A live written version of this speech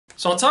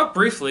So I'll talk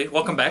briefly,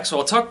 welcome back, so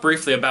I'll talk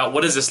briefly about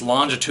what is this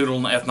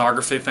longitudinal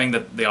ethnography thing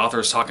that the author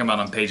is talking about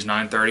on page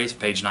 930,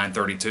 page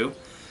 932.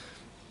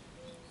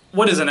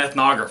 What is an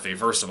ethnography,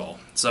 first of all?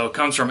 So it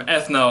comes from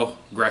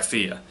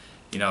ethnographia,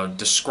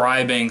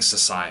 describing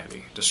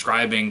society,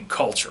 describing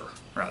culture,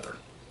 rather.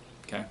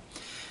 Okay?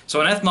 So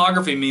an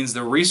ethnography means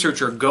the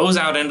researcher goes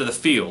out into the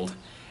field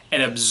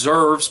and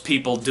observes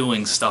people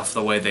doing stuff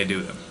the way they do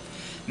them.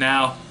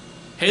 Now,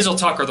 Hazel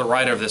Tucker, the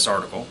writer of this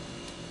article,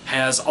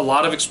 has a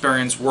lot of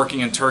experience working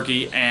in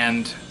Turkey,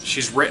 and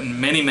she's written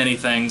many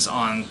things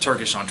on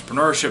Turkish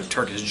entrepreneurship,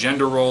 Turkish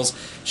gender roles.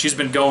 She's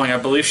been going, I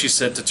believe she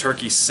said, to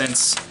Turkey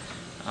since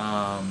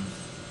at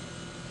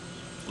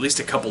least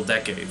a couple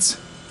decades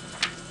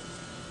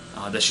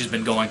that she's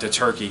been going to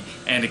Turkey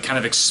and kind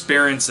of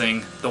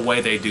experiencing the way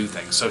they do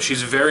things. So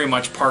she's very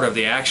much part of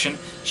the action.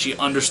 She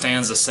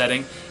understands the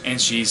setting,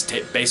 and she's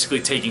basically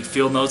taking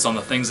field notes on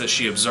the things that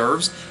she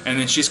observes, and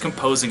then she's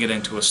composing it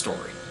into a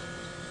story.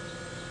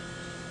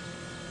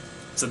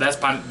 So that's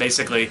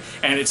basically,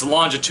 and it's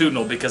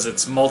longitudinal because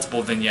it's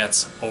multiple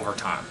vignettes over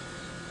time.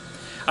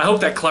 I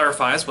hope that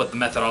clarifies what the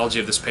methodology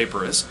of this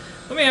paper is.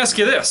 Let me ask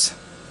you this.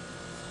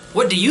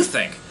 What do you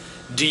think?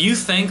 Do you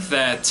think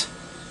that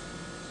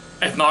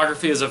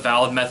ethnography is a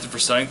valid method for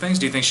studying things?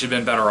 Do you think she'd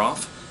been better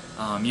off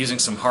using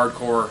some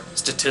hardcore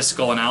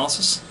statistical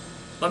analysis?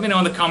 Let me know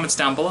in the comments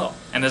down below.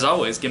 And as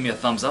always, give me a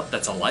thumbs up.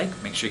 That's a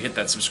like. Make sure you hit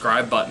that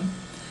subscribe button.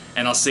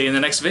 And I'll see you in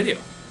the next video.